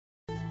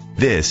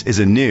This is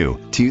a new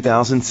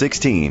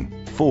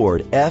 2016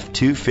 Ford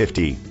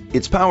F-250.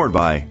 It's powered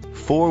by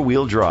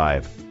four-wheel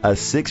drive, a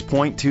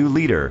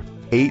 6.2-liter,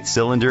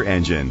 8-cylinder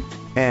engine,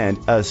 and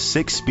a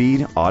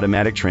 6-speed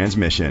automatic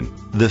transmission.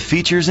 The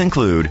features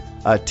include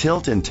a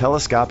tilt and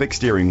telescopic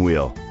steering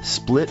wheel,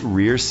 split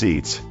rear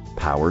seats,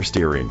 power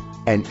steering,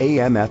 and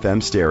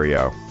AM/FM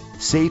stereo.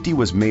 Safety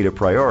was made a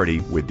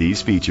priority with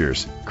these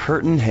features: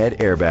 curtain head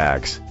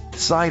airbags,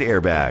 side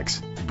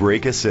airbags,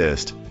 brake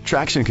assist,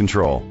 traction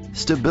control,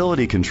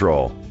 stability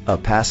control, a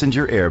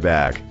passenger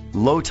airbag,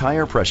 low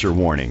tire pressure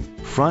warning,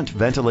 front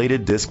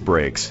ventilated disc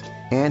brakes,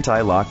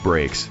 anti-lock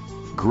brakes.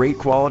 Great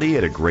quality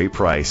at a great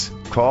price.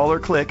 Call or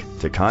click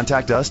to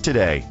contact us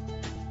today.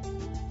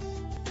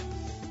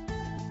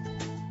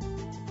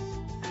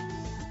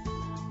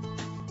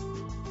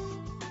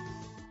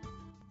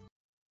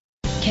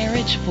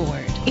 Carriage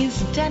Ford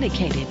is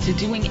dedicated to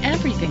doing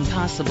everything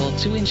possible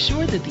to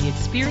ensure that the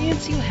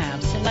experience you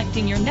have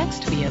selecting your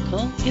next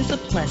vehicle is a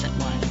pleasant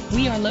one.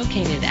 We are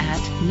located at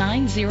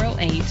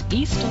 908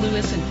 East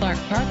Lewis and Clark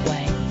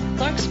Parkway,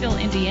 Clarksville,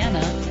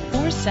 Indiana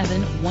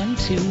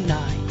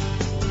 47129.